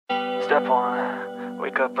Step 1,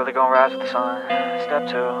 wake up early, gonna rise with the sun.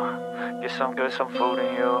 Step 2, get some good, some food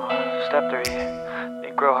in you. Step 3,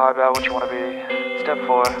 think real hard about what you wanna be. Step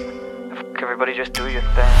 4, everybody just do your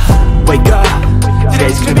thing. Wake up,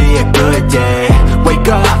 today's gonna be a good day.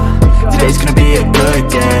 Wake up, today's gonna be a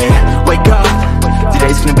good day. Wake up,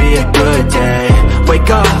 today's gonna be a good day.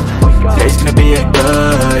 Wake up, today's gonna be a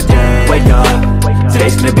good day. Wake up,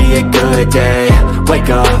 today's gonna be a good day.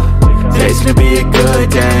 Wake up, today's gonna be a good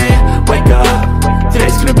day. Wake up,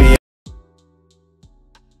 today's gonna be a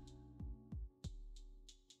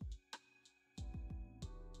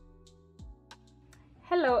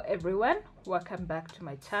Hello everyone, welcome back to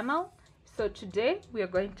my channel. So today we are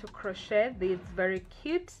going to crochet this very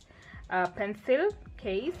cute pencil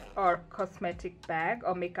case or cosmetic bag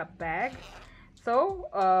or makeup bag. So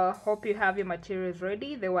hope you have your materials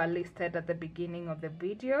ready. They were listed at the beginning of the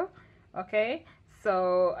video. Okay,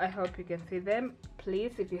 so I hope you can see them.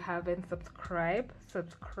 Please, if you haven't,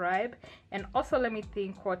 subscribe, and also let me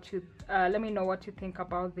know what you think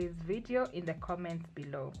about this video in the comments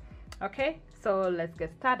below. Okay, so let's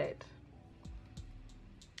get started.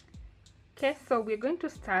 Okay, so we're going to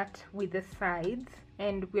start with the sides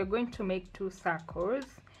and we're going to make 2 circles,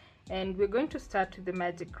 and we're going to start with the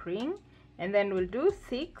magic ring, and then we'll do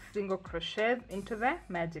 6 single crochets into the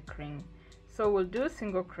magic ring. So we'll do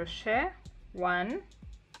single crochet 1,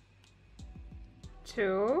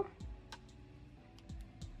 2,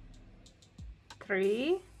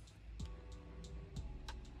 3,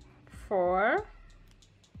 4,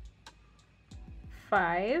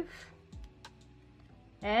 5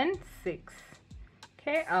 and 6.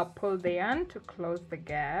 Okay, I'll pull the yarn to close the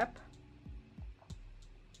gap,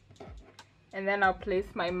 and then I'll place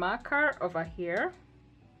my marker over here.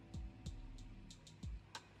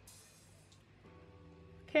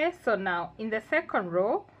 Okay, so now in the second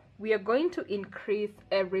row we are going to increase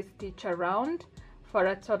every stitch around for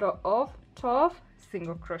a total of 12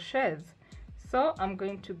 single crochets. So I'm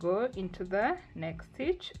going to go into the next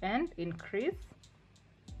stitch and increase,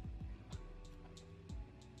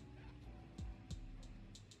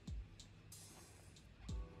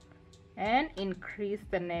 and increase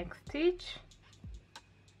the next stitch,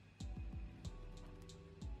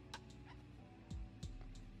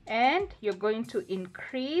 and you're going to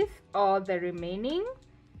increase all the remaining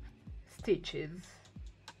stitches.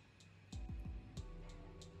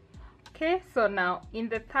 Okay, so now in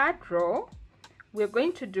the third row we're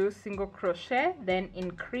going to do single crochet, then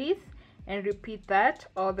increase, and repeat that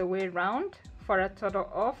all the way around for a total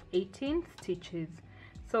of 18 stitches.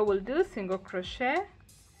 So we'll do single crochet,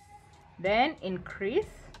 then increase,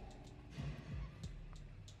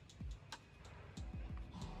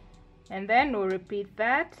 and then we'll repeat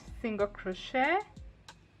that single crochet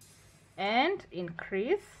and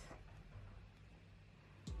increase,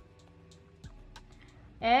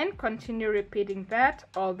 and continue repeating that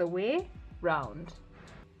all the way round.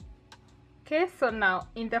 Okay, so now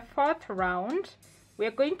in the fourth round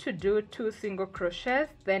we're going to do 2 single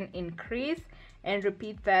crochets, then increase and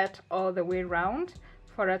repeat that all the way round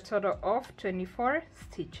for a total of 24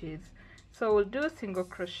 stitches. So we'll do single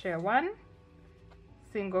crochet 1,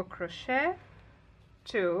 single crochet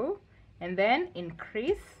 2, and then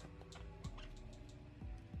increase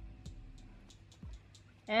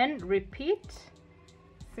and repeat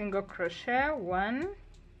single crochet 1,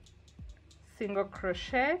 single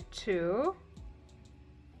crochet 2,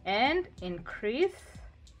 and increase,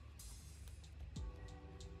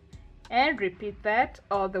 and repeat that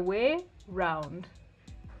all the way round.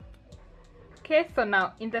 Okay, so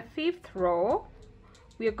now in the fifth row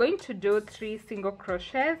we are going to do 3 single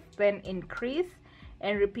crochets, then increase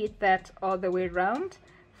and repeat that all the way round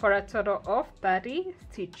for a total of 30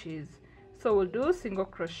 stitches. So we'll do single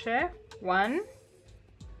crochet 1,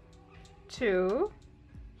 2,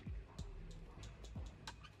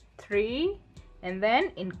 3, and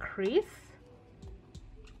then increase,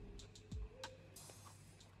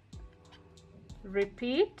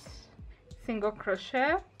 repeat single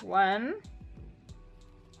crochet 1,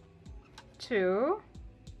 2,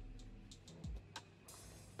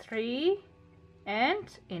 3,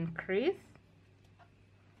 and increase,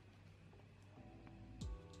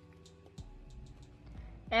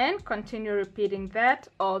 and continue repeating that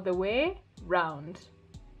all the way round.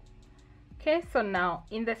 Okay, so now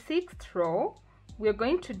in the sixth row we're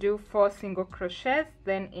going to do 4 single crochets,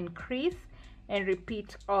 then increase and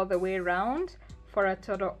repeat all the way round for a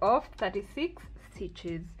total of 36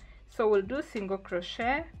 stitches. So we'll do single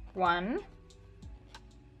crochet 1,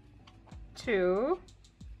 2,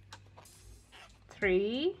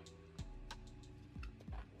 3,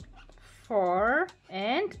 4,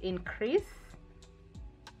 and increase,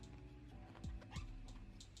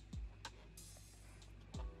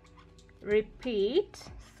 repeat,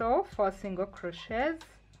 so 4 single crochets,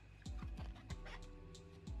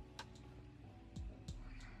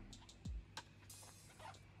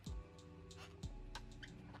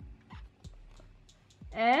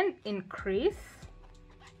 and increase,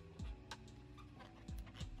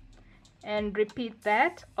 and repeat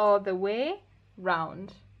that all the way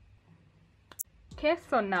round. Okay,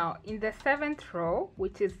 so now in the 7th row,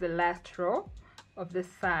 which is the last row of the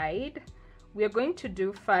side, we are going to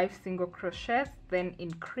do 5 single crochets, then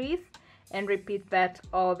increase, and repeat that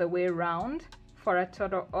all the way around for a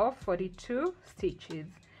total of 42 stitches.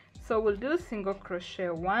 So we'll do single crochet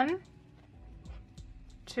 1,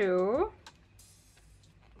 2,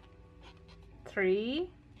 3,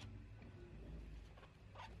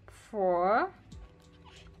 4,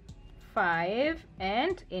 5,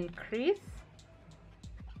 and increase,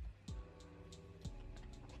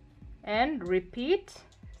 and repeat,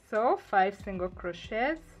 so 5 single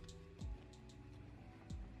crochets,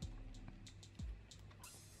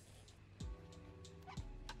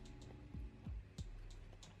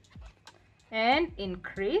 and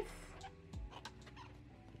increase,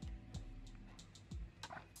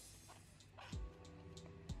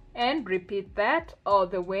 and repeat that all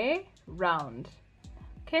the way round.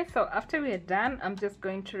 Okay, so after we are done, I'm just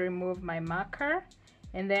going to remove my marker,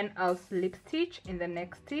 and then I'll slip stitch in the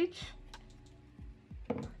next stitch,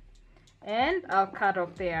 and I'll cut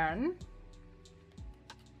off the yarn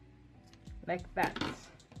like that.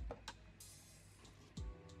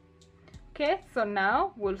 Okay, so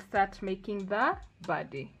now we'll start making the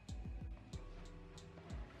body.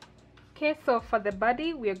 Okay, so for the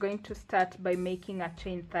body, we are going to start by making a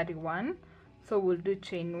chain 31. So we'll do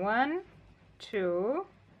chain 1, 2,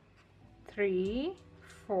 3,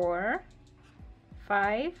 4,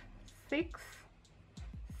 5, 6,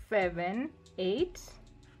 7, 8,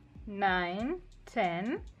 9,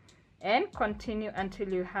 10, and continue until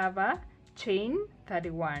you have a chain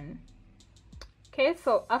 31. Okay,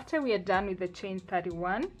 so after we are done with the chain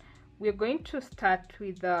 31, we're going to start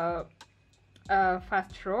with the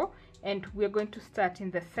first row, and we're going to start in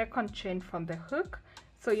the second chain from the hook.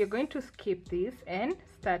 So you're going to skip this and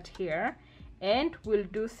start here, and we'll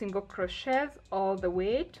do single crochets all the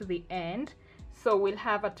way to the end. So we'll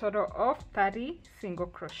have a total of 30 single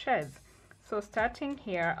crochets. So starting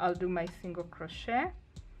here, I'll do my single crochet,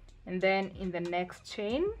 and then in the next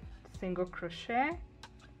chain, single crochet,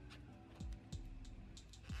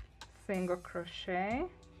 single crochet.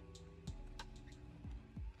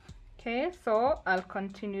 Okay, so I'll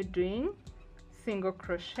continue doing single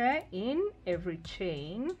crochet in every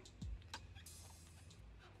chain.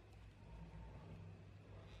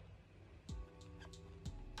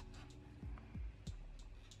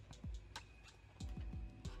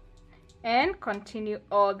 And continue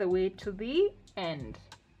all the way to the end.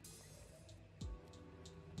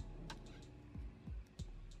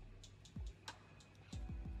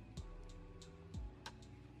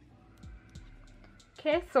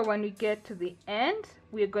 Okay, so when we get to the end,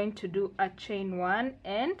 we're going to do a chain 1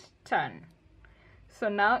 and turn. So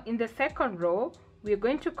now in the second row, we're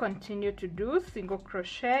going to continue to do single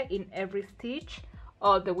crochet in every stitch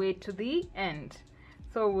all the way to the end.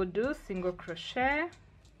 So we'll do single crochet,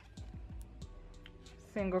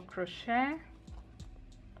 single crochet,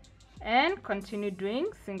 and continue doing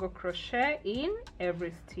single crochet in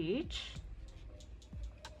every stitch.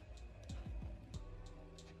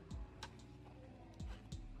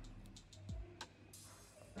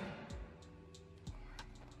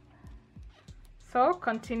 So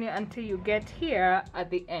continue until you get here at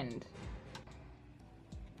the end.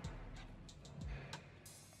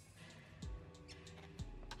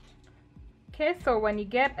 Okay, so when you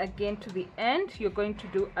get again to the end, you're going to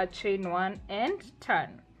do a chain 1 and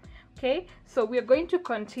turn. Okay, so we're going to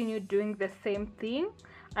continue doing the same thing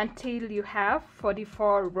until you have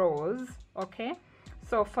 44 rows. Okay,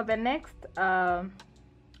 so for the next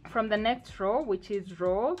from the next row, which is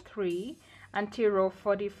row 3 until row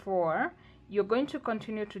 44, you're going to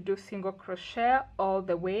continue to do single crochet all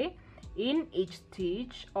the way in each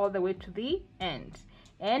stitch all the way to the end,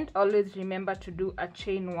 and always remember to do a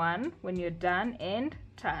chain 1 when you're done and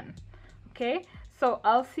turn. Okay, so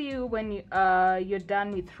I'll see you when you're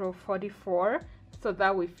done with row 44, so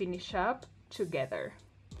that we finish up together.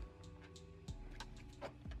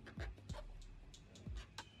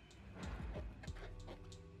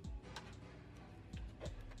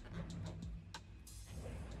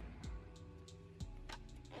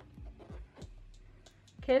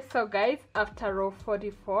 Okay, so guys, after row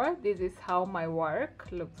 44, this is how my work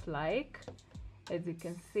looks like, as you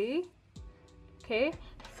can see. Okay,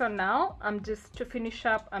 so now to finish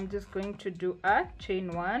up, I'm just going to do a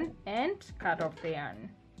chain 1 and cut off the yarn.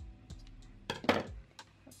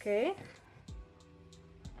 Okay,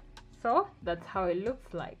 so that's how it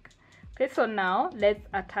looks like. Okay, so now let's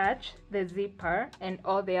attach the zipper and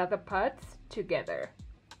all the other parts together.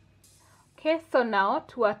 Okay, so now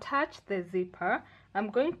to attach the zipper, I'm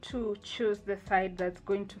going to choose the side that's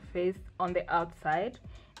going to face on the outside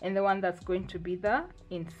and the one that's going to be the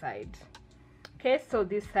inside. Okay, so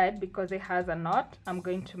this side, because it has a knot, I'm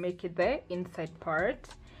going to make it the inside part,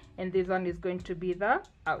 and this one is going to be the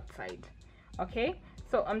outside. Okay,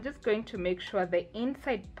 so I'm just going to make sure the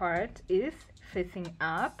inside part is facing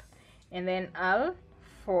up, and then I'll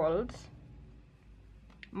fold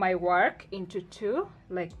my work into 2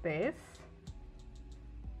 like this.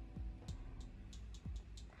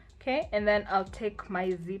 Okay, and then I'll take my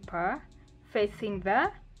zipper facing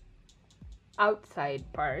the outside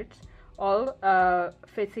part, all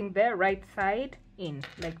facing the right side in,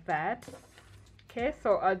 like that. Okay,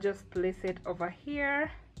 so I'll just place it over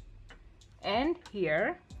here and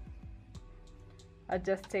here. I'll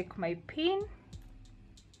just take my pin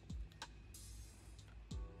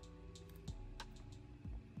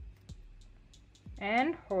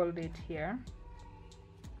and hold it here.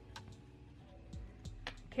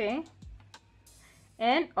 Okay,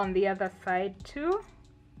 and on the other side too,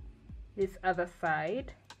 this other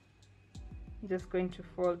side, I'm just going to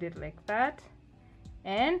fold it like that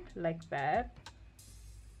and like that,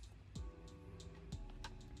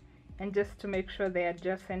 and just to make sure they are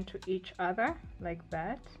adjacent to each other, like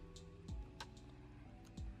that.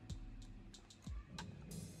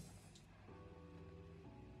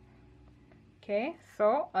 Okay,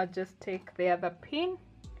 so I'll just take the other pin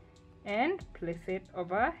and place it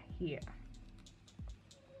over here.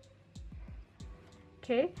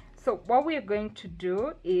 Okay, so what we're going to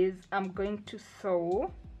do is I'm going to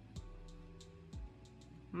sew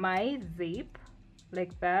my zip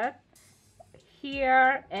like that,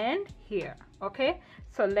 here and here. Okay,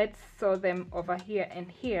 so let's sew them over here and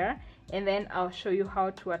here, and then I'll show you how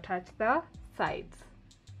to attach the sides.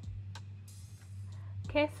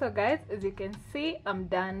 Okay, so guys, as you can see, I'm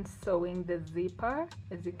done sewing the zipper,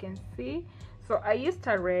 as you can see. So I used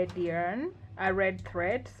a red yarn, a red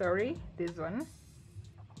thread, sorry, this one.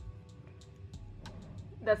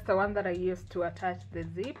 That's the one that I used to attach the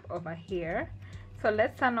zip over here. So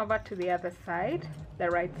let's turn over to the other side, the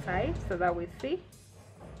right side, so that we see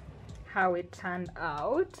how it turned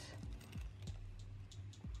out.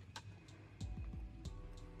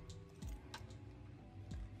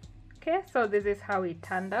 Okay, so this is how it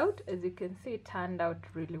turned out. As you can see, it turned out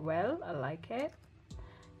really well. I like it.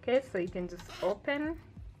 Okay, so you can just open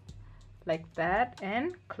like that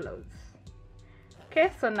and close.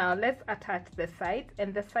 Okay, so now let's attach the sides,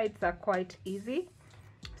 and the sides are quite easy.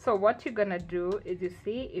 So what you're gonna do is, you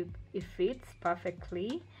see, it fits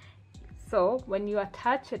perfectly. So when you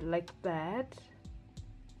attach it like that,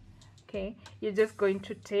 okay, you're just going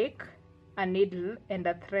to take a needle and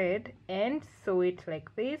a thread and sew it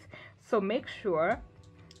like this. So make sure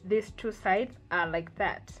these 2 sides are like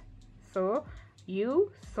that. So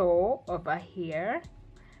you sew over here,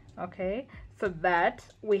 okay, so that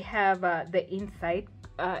we have the inside,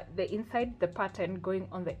 the pattern going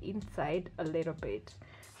on the inside a little bit.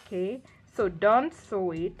 Okay, so don't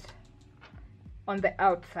sew it on the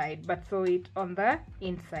outside, but sew it on the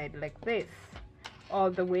inside like this,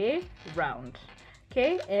 all the way round.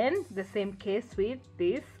 Okay, and the same case with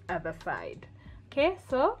this other side. Okay,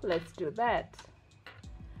 so let's do that.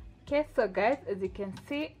 Okay, so guys, as you can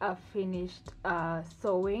see, I've finished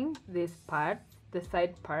sewing these parts, the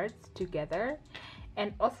side parts together.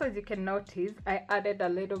 And also, as you can notice, I added a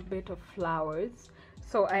little bit of flowers.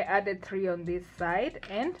 So I added 3 on this side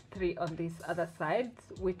and 3 on this other side,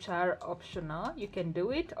 which are optional. You can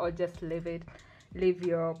do it or just leave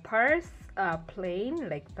your purse plain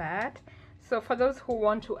like that. So for those who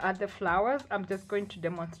want to add the flowers, I'm just going to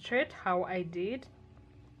demonstrate how I did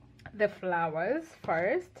the flowers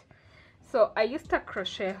first. So I used a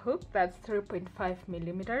crochet hook that's 3.5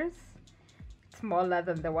 millimeters, smaller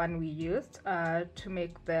than the one we used to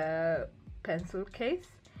make the pencil case.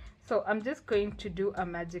 So I'm just going to do a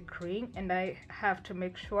magic ring, and I have to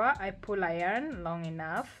make sure I pull a yarn long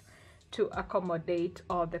enough to accommodate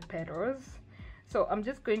all the petals. So I'm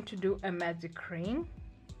just going to do a magic ring,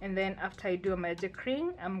 and then after I do a magic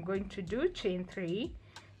ring, I'm going to do chain 3.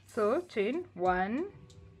 So chain 1,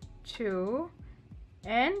 2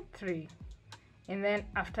 and 3, and then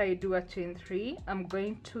after I do a chain 3, I'm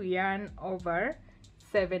going to yarn over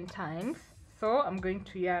 7 times. So I'm going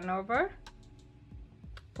to yarn over,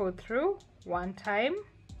 pull through 1 time,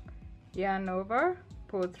 yarn over,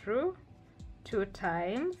 pull through 2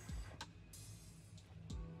 times,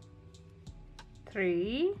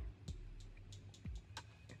 3,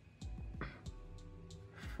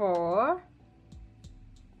 4,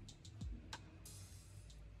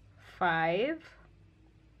 5,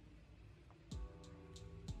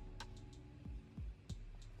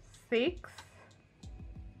 6,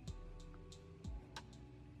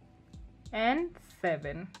 and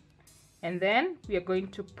 7. And then we are going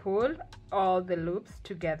to pull all the loops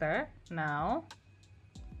together now.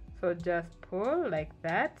 So just pull like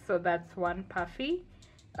that. So that's one puffy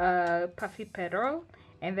petal.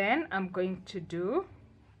 And then I'm going to do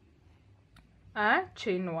a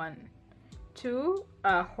chain 1 to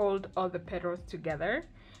hold all the petals together.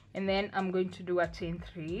 And then I'm going to do a chain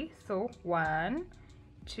 3. So 1,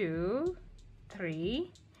 2,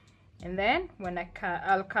 3. And then when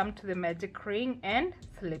I'll come to the magic ring and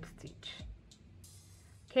slip stitch.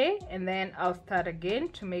 Okay, and then I'll start again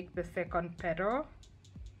to make the second petal.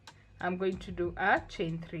 I'm going to do a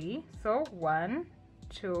chain 3. So 1,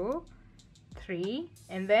 2, 3,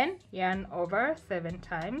 and then yarn over 7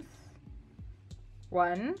 times.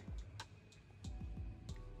 1,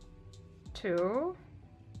 2,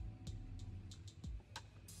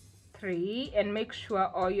 3, and make sure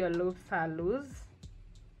all your loops are loose.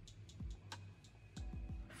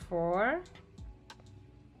 4,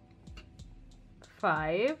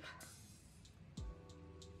 5,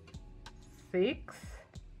 6,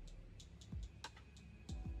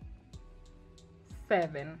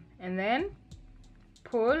 7, and then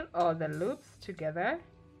pull all the loops together,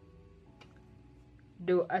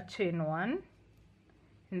 do a chain 1,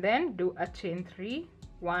 and then do a chain 3,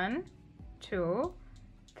 1, 2,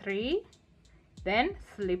 3, then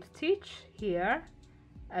slip stitch here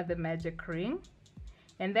at the magic ring.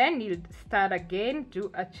 And then you start again,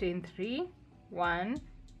 do a chain 3, 1,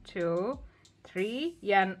 2, 3,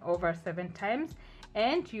 yarn over 7 times,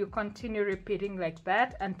 and you continue repeating like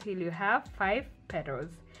that until you have 5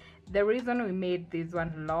 petals. The reason we made this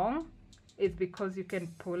one long is because you can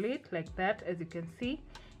pull it like that, as you can see,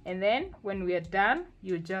 and then when we are done,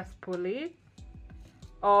 you just pull it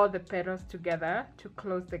all the petals together to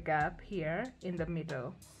close the gap here in the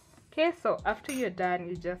middle. Okay, so after you're done,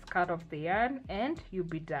 you just cut off the yarn and you'll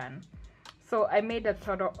be done. So I made a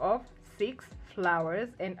total of 6 flowers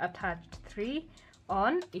and attached 3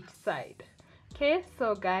 on each side. Okay,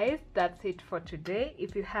 so guys, that's it for today.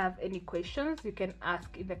 If you have any questions, you can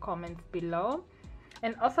ask in the comments below.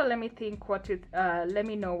 And also let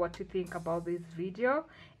me know what you think about this video.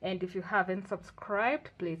 And if you haven't subscribed,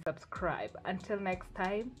 please subscribe. Until next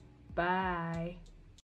time, bye.